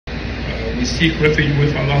we seek refuge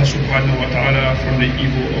with Allah subhanahu wa ta'ala from the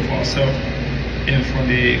evil of ourselves and from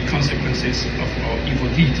the consequences of our evil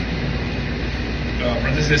deed.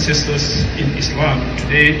 Brothers and sisters in Islam,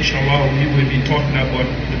 today inshallah we will be talking about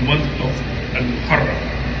the month of Al-Muharram.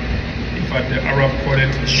 In fact, the Arab call it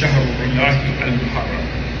Shahrullah Al-Muharram.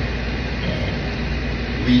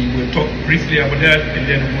 We will talk briefly about that, and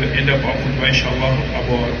then we'll end up our khutbah inshallah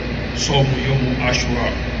about Sawm Yawm Ashura.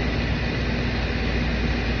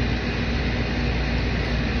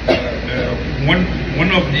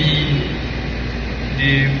 One of the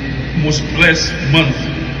most blessed month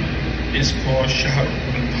is called Shahr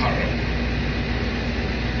al-Muharram.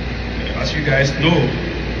 As you guys know,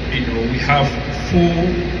 we have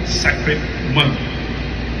 4 sacred months.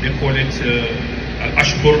 They call it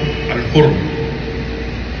Al-Ashur al-Hurm.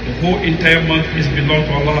 The whole entire month is belong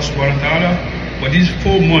to Allah subhanahu wa ta'ala, but these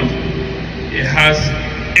 4 months, it has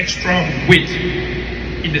extra weight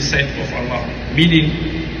in the sight of Allah.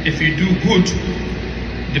 Meaning, if you do good,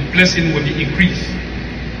 the blessing will be increased.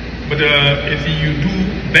 But if you do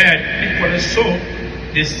bad, equally so,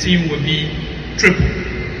 the sin will be triple.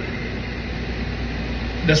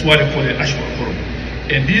 That's why they call it Ashura al-Hurm.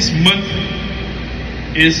 And this month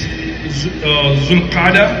is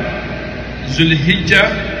Zulqa'dah, Zulhijjah,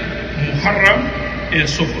 Muharram, and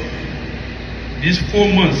Safar. These 4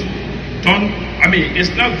 months, it's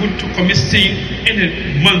not good to commit sin in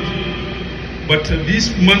a month, but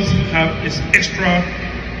these months have its extra,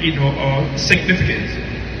 significance.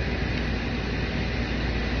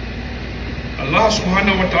 Allah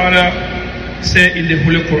subhanahu wa ta'ala said in the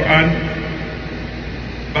Holy Quran,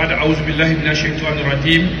 بعد أعوذ بالله من الشيطان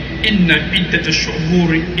الرجيم إن عدة الشهور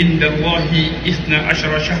عند الله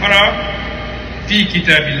 12 شهرا في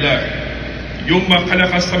كتاب الله يوم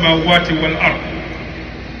خلق السماوات والأرض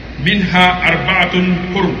منها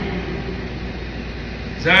 4 حرم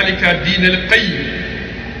ذلك الدين القيم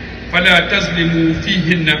فلا تظلموا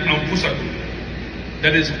فيهن أنفسكم.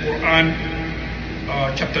 That is Quran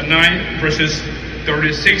chapter 9 verses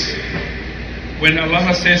 36, when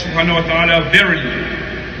Allah says subhanahu wa ta'ala, verily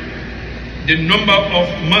the number of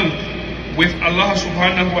months with Allah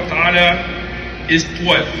subhanahu wa ta'ala is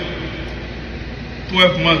 12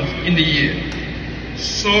 months in the year.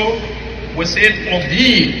 So was it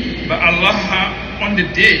ordained by Allah on the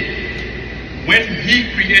day when He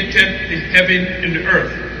created the heaven and the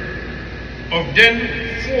earth. Of them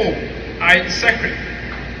 4 are sacred.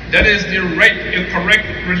 That is the right and correct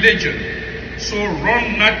religion. So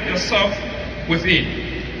wrong not yourself within.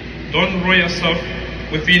 Don't wrong yourself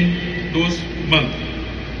within those months.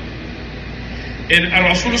 And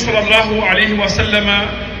Rasul sallallahu alayhi wa sallam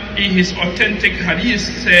in his authentic hadith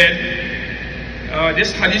said,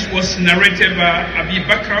 this hadith was narrated by Abi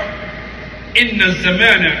Bakr, إن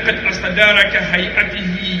الزمان قد أستدار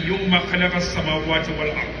كهيئته يوم خلق السماوات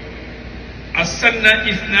والأرض السنة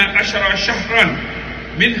 12 شهرا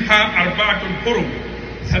منها 4 حرم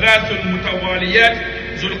 3 متواليات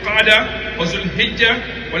ذو القعدة وذو الحجة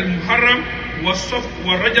والمحرم والصف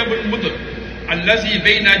والرجب المضر الذي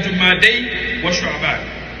بين جمادي وشعبان.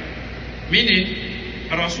 Meaning,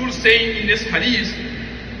 Rasul saying in this hadith,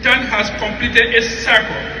 time has completed its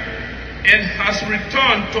cycle and has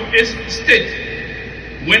returned to its state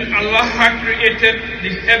when Allah had created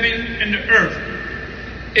the heaven and the earth.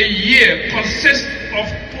 A year consists of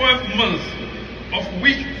 12 months, of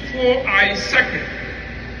which 4 are sacred.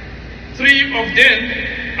 3 of them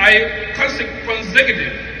are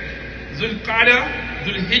consecutive: Zulqa'dah,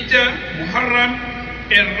 Zulhijjah, Muharram,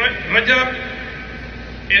 and Rajab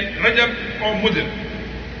or Mudr.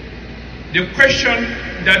 The question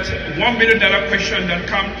that $1 million question that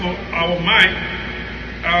comes to our mind,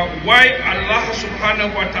 why Allah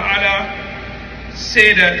subhanahu wa ta'ala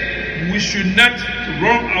say that we should not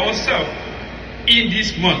wrong ourselves in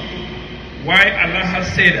this month? Why Allah has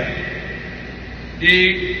said that?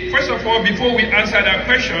 First of all, before we answer that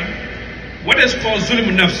question, what is called zulm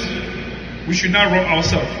nafs? We should not wrong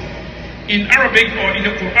ourselves. In Arabic or in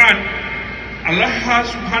the Quran, Allah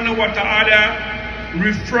subhanahu wa ta'ala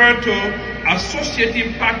refer to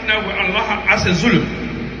associating partner with Allah as a zulm.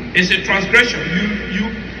 It's a transgression. You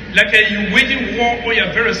waging war on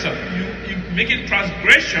your very self. You make it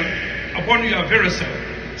transgression upon your very self.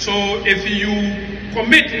 So if you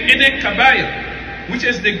commit any kabair, which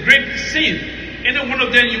is the great sin, any one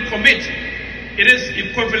of them you commit, it is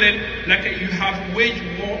equivalent like you have waged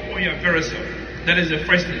war on your very self. That is the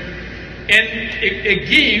first thing. And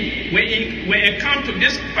again, when it comes to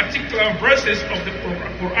this particular verses of the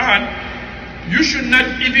Quran, you should not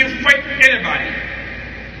even fight anybody.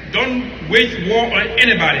 Don't wage war on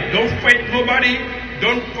anybody. Don't fight nobody.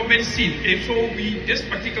 don't commit sin. And so this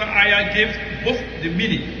particular ayah gave both the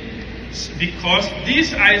meaning, because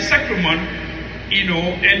these are a sacrament,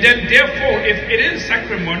 and then therefore, if it is a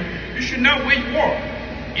sacrament, you should not wage war.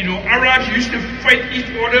 Arabs used to fight each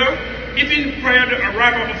other, even prior to the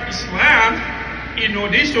arrival of Islam,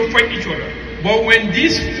 they used to fight each other. But when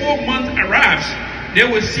these 4 months arrives, they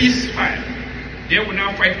will cease fire. They will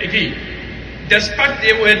not fight again, despite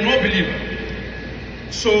they were no believer.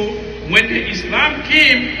 So when the Islam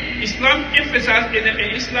came, Islam emphasized and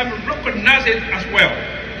Islam recognized it as well.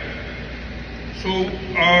 So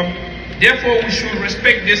therefore we should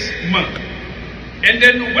respect this month. And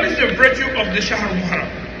then what is the virtue of the Shahr Muharram?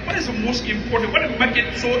 What is the most important? What makes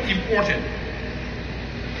it so important?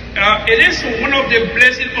 It is one of the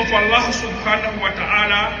blessings of Allah subhanahu wa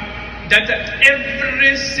ta'ala that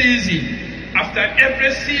every season, after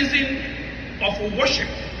every season of worship,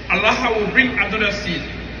 Allah will bring another season.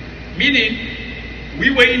 Meaning, we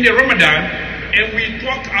were in the Ramadan and we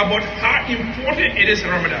talked about how important it is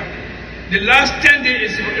Ramadan. The last 10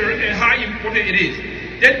 days is how important it is.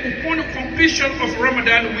 Then upon the completion of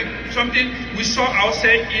Ramadan, we saw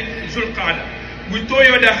ourselves in Zulqa'dah. We told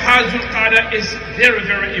you that how Zulqa'dah is very,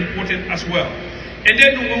 very important as well. And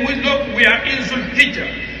then when we look, we are in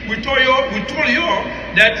Zulhijjah. We told you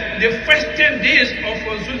that the first 10 days of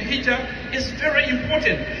Zulhijjah is very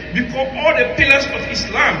important, because all the pillars of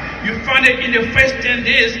Islam, you find it in the first 10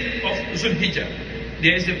 days of Zulhijjah.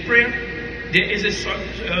 There is a prayer, there is a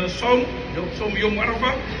song, Yom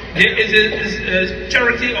Arafah, there is a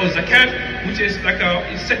charity or zakat, which is like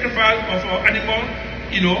a sacrifice of an animal,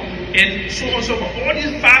 and so on so forth. All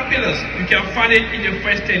these 5 pillars, you can find it in the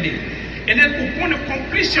first 10 days. And then upon the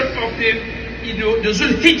completion of the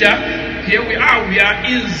Zulhijjah, here we are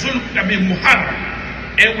in Muharram.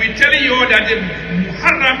 And we're telling you that the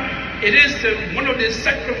Muharram, it is one of the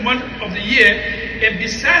sacred months of the year. And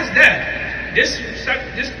besides that,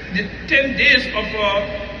 the 10 days of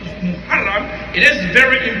Muharram, it is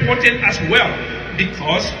very important as well,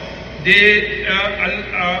 because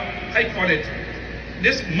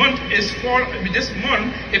this month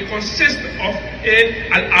it consists of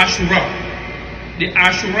Ashura. The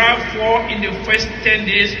Ashura fall in the first 10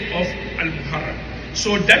 days of Al-Muharram.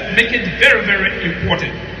 So that makes it very, very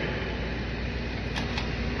important.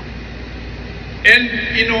 And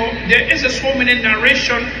there is so many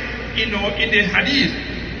narration in the hadith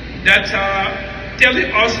that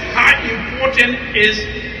telling us how important is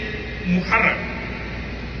Muharram.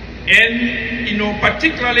 And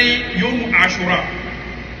particularly Yom Ashura.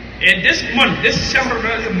 And this month, this Shahr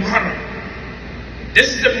Muharram,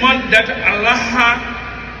 this is the month that Allah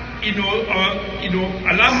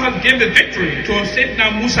gave the victory to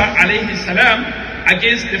Sayyidina Musa alayhi salam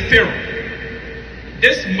against the Pharaoh.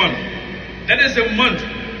 This month, that is the month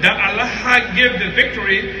that Allah gave the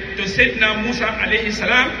victory to Sayyidina Musa alayhi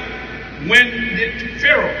salam, when the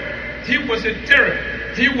Pharaoh, he was a terror.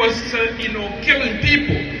 He was killing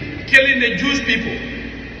people, killing the Jewish people.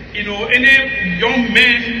 Any young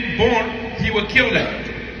man born, he would kill them.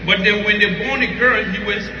 But then when they born a girl, he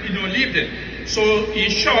was, leave them. So in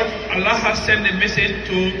short, Allah sent a message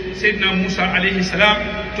to Sayyidina Musa alayhi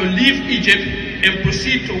salam to leave Egypt and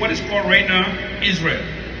proceed to what is called right now Israel.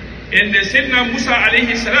 And Sayyidina Musa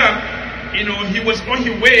alayhi salam, he was on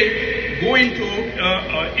his way going to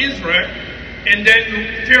Israel, and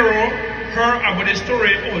then Pharaoh heard about the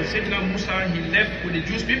story. Sayyidina Musa, he left with the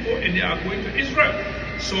Jewish people and they are going to Israel.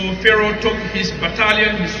 So Pharaoh took his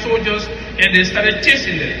battalion, his soldiers, and they started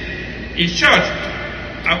chasing them. In short,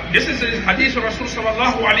 this is the hadith of Rasul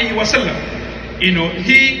sallallahu alaihi wasallam.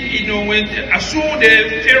 When as soon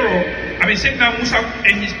the Pharaoh, Sayyidina Musa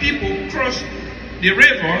and his people crossed the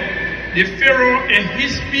river, the Pharaoh and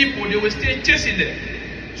his people, they were still chasing them.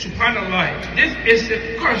 Subhanallah. This is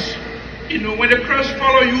a curse. When the curse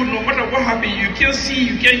follow you, no matter what happens, you can't see,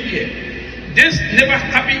 you can't hear. This never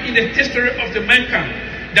happened in the history of the mankind,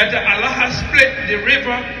 that Allah has split the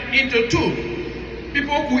river into 2.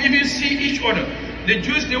 People could even see each other. The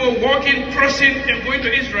Jews, they were walking, crossing, and going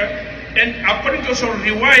to Israel, and according to some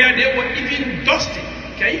riwayah, they were even dusty.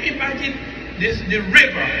 Can you imagine this? The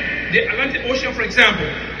river, the Atlantic Ocean, for example,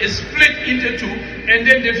 is split into 2, and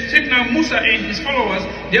then the Sayyidina Musa and his followers,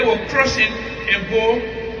 they were crossing and go.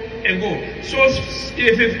 So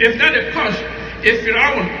if not a curse, if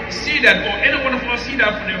Pharaoh see that, or any one of us see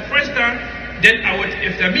that for the first time, then I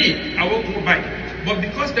will go back. But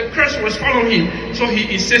because the curse was following him, so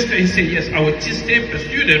he insisted, he said, yes, I will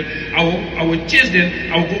pursue them, I will chase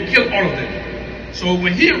them, I will go kill all of them. So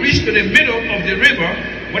when he reached to the middle of the river,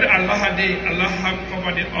 what Allah did, Allah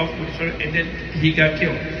covered it off with the and then he got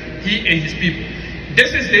killed, he and his people.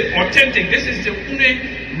 This is the authentic, this is the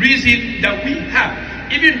only reason that we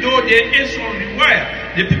have. Even though there is some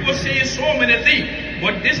riwayah, the people say so many things,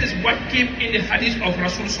 but this is what came in the hadith of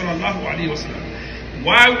Rasul sallallahu alaihi wasallam.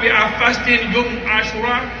 Why we are fasting Yom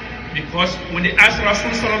Ashura? Because when they asked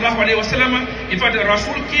Rasul sallallahu alaihi wasallam, in fact the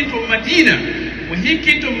Rasul came to Medina. When he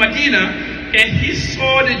came to Medina and he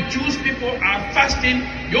saw the Jewish people are fasting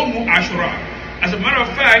Yom Ashura. As a matter of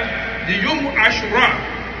fact, the Yom Ashura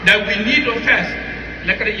that we need to fast,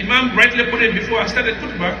 like the Imam rightly put it before I started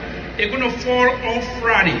khutbah, it's going to fall on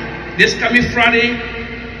Friday. This coming Friday,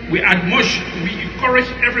 we encourage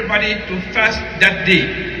everybody to fast that day.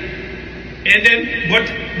 And then, but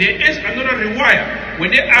there is another riwayah. When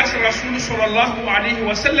they asked Rasul sallallahu alaihi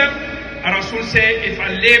wasallam, Rasul said, if I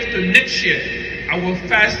live to next year, I will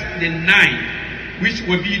fast the 9th, which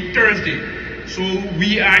will be Thursday. So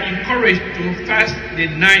we are encouraged to fast the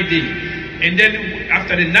 9th day. And then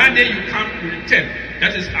after the 9th day, you come to the 10th.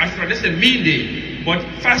 That is Ashura, that's the main day. But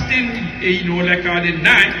fasting, like the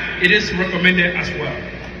 9th, it is recommended as well.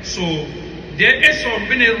 So there is some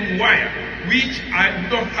many riwayah which I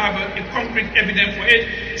don't have a concrete evidence for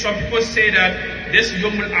it. Some people say that this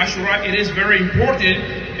Yom Ashura, it is very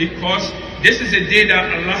important because this is the day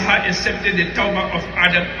that Allah accepted the tawbah of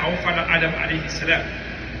Adam, our father Adam alayhi salam.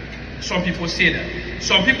 Some people say that.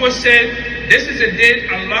 Some people say this is the day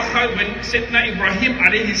Allah, when Sayyidina Ibrahim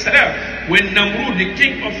alayhi salam, when Namrud, the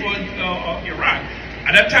king of Iraq,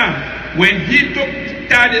 at that time, when he took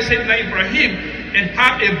Sayyidina Ibrahim and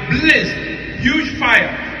had a blaze, huge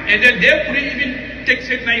fire, and then they couldn't even take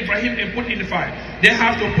Sayyidina Ibrahim and put in the fire. They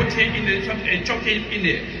have to put him in the and chuck him in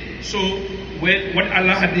there. So what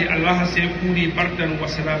Allah did, Allah said, Kuni bardan wa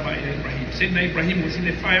salama ila Ibrahim. Sayyidina Ibrahim was in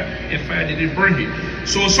the fire, and fire didn't burn him.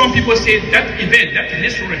 So some people say that event, that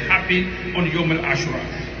history happened on Yom al-Ashura.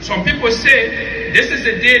 Some people say this is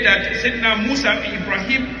the day that Sayyidina Musa and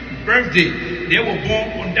Ibrahim birthday. They were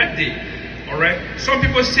born on that day. Alright. Some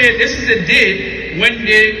people say this is the day when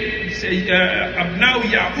they say Abnau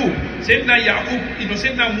Yaqub, Sayyidina Yaqub,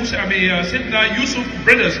 Sayyidina Musa, Sayyidina Yusuf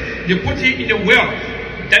brothers, they put him in the well.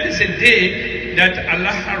 That is the day that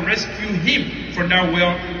Allah rescued him from that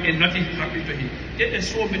well and nothing happened to him. There are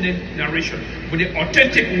so many narrations, but the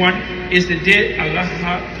authentic one is the day Allah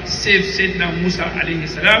saved Sayyidina Musa alayhi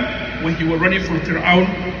salam when he was running from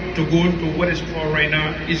Fir'aun to go to what is called right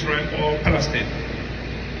now Israel or Palestine.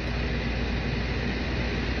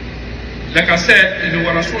 Like I said,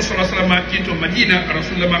 when Rasul sallallahu alaihi wasallam came to Medina,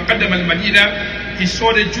 Rasulullah qaddam al-Medina, he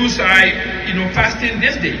saw the Jews fasting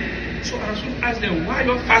this day. So Rasul asked them, why are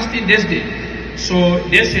you fasting this day? So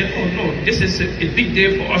they said, oh no, this is a big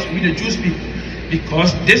day for us, we the Jewish people.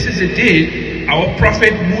 Because this is a day our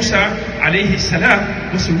Prophet Musa alayhi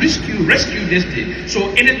salam was rescued this day. So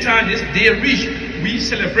anytime this day reach, we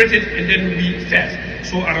celebrate it and then we fast.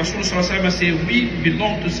 So Rasul sallallahu alaihi wasallam said, we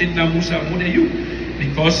belong to Sayyidina Musa more than you.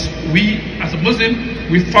 Because we, as a Muslim,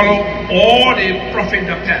 we follow all the prophets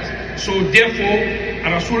that passed. So therefore,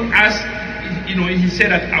 Rasul asked, he said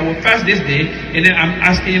that I will fast this day, and then I'm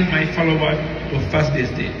asking my followers to fast this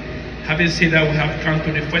day. Having said that, we have come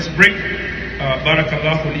to the first break.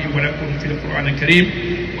 Barakallahu li wa lakum fil Quran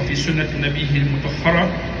al-Kareem wa fi sunnati nabiyhi al-mutahhara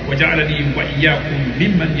wa ja'alani wa iyyakum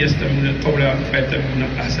mimman yastami'una al-qawla fayattabi'una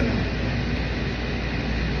ahsana.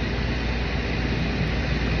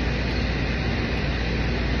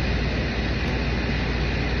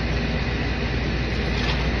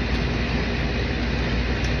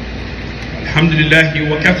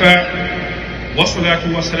 Alhamdulillah wa kafa wa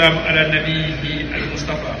salatu wa salam ala nabiyhi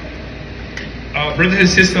al-Mustafa. Brothers and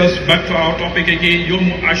sisters, back to our topic again.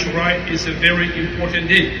 Yom Ashura is a very important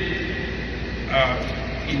day.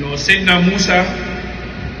 Sayyidina Musa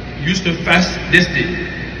used to fast this day.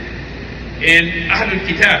 And Ahlul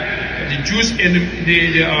Kitab, the Jews and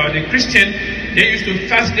the Christians, they used to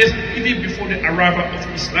fast this even before the arrival of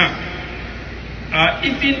Islam.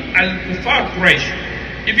 Even Al-Kufar Quraysh,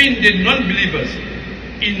 even the non-believers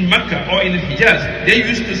in Mecca or in Hijaz, they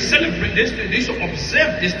used to celebrate this day, they used to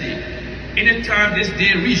observe this day anytime this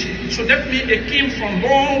day reached. So that means it came from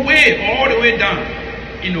long way, all the way down.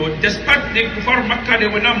 Despite the Kufar Makkah, they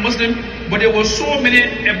were not Muslim, but there were so many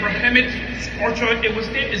Abrahamic culture, it was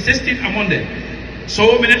still existing among them.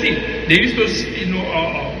 So many things. They used to,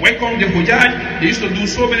 welcome the Hujjaj, they used to do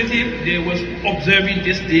so many things, they was observing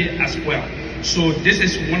this day as well. So this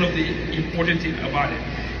is one of the important things about it.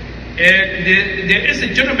 There is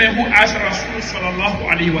a gentleman who asked Rasul sallallahu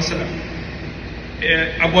alaihi wasallam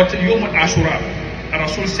about Yom Ashura.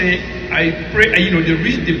 Rasul said, I pray,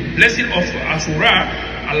 the blessing of Ashura,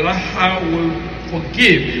 Allah will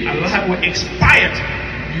forgive, Allah will expire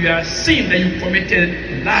your sin that you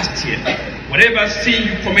committed last year. Whatever sin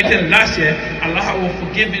you committed last year, Allah will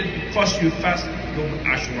forgive it because you fast Yom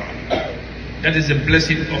Ashura. That is the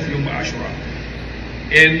blessing of Yom Ashura.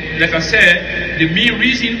 And like I said, the main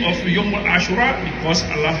reason of Yom Ashura, because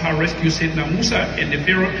Allah rescued Sayyidina Musa and the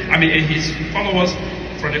Pharaoh, and his followers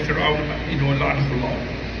from the Pharaoh, La'anahullah.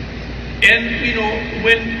 And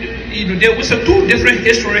when there was two different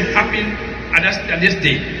history happening at this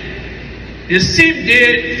day. The same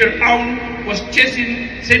day Pharaoh was chasing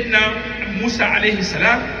Sayyidina Musa alayhi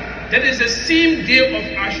salam, that is the same day of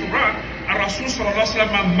Ashura, Rasul sallallahu alaihi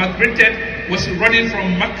wasallam migrated, was running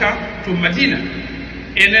from Mecca to Medina.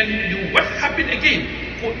 And then what happened again?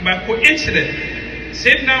 By coincidence,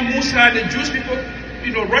 Sayyidina Musa, the Jewish people,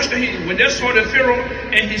 rushed to him. When they saw the Pharaoh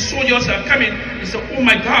and his soldiers are coming, they said, "Oh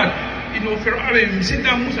my God, Pharaoh,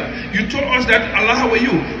 Sayyidina Musa, you told us that Allah were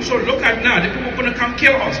you. So look at now, the people are going to come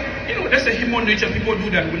kill us." That's the human nature. People do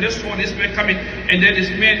that. When they saw this man coming, and then this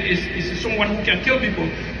man is someone who can kill people,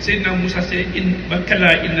 Sayyidina Musa said,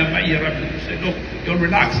 Bakala inna ma'i rabbi. He said, "No, don't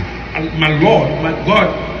relax. My Lord, my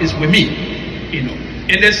God is with me."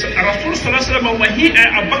 And there's Rasul sallallahu alaihi wasallam, when he and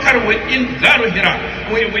Abu Bakr were in Garu Hira,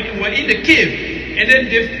 were in the cave, and then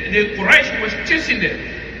the Quraysh was chasing them.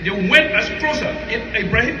 They went as closer. Abu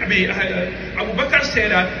Bakr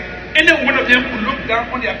said that any one of them could look down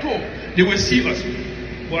on their toe, they will see us.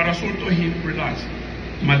 But Rasul told him, "Relax,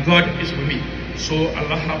 my God is with me." So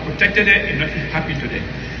Allah protected them and nothing happened to them.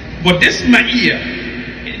 But this Ma'iyah,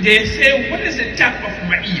 they say, what is the type of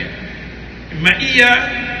Ma'iyah?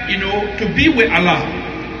 Ma'iyah, to be with Allah.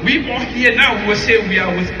 We all here now will say we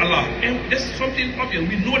are with Allah. And that's something obvious.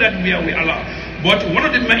 We know that we are with Allah. But one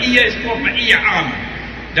of the Ma'iyah is called Ma'iyah Am.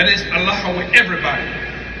 That is Allah with everybody.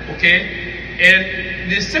 Okay? And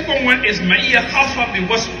the second one is Ma'iyah Khasa bi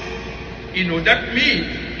Wasf. That means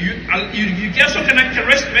you get some kind of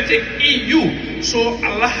charismatic in you. So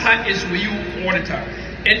Allah is with you all the time.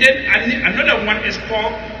 And then another one is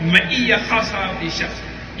called Ma'iyah Khasa bi Shas.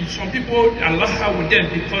 Some people, Allah with them,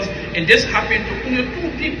 because, and this happened to only two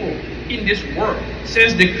people in this world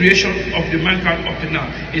since the creation of the mankind up to now.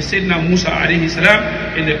 It's Sayyidina Musa alayhi salam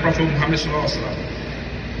and the Prophet Muhammad sallallahu alaihi wasallam.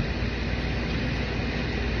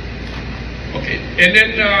 Okay, and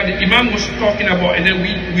then the Imam was talking about, and then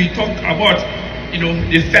we talked about,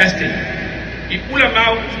 the fasting. In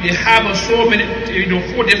ulama, they have so many, three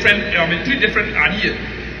different ideas.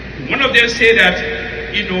 One of them say that,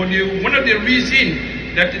 one of the reasons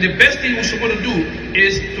that the best thing we're supposed to do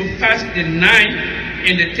is to fast the 9th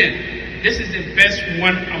and the 10th. This is the best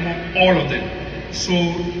one among all of them. So,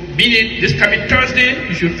 meaning this coming Thursday,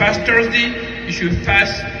 you should fast Thursday, you should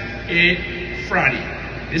fast a Friday.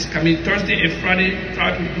 This coming Thursday and Friday,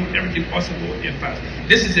 try to do everything possible and fast.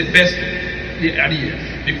 This is the best idea.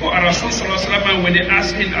 Because Rasul sallallahu alaihi wasallam, when they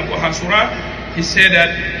asked him about Ashura, he said that,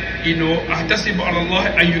 أحتسب على الله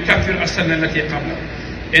أن يكفر السنة التي قبله.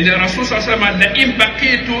 And the Rasul sallallahu alaihi wasallam, لئن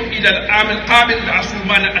بقيت إلى العام القابل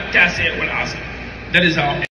لأصومن التاسع والعاشر. That is our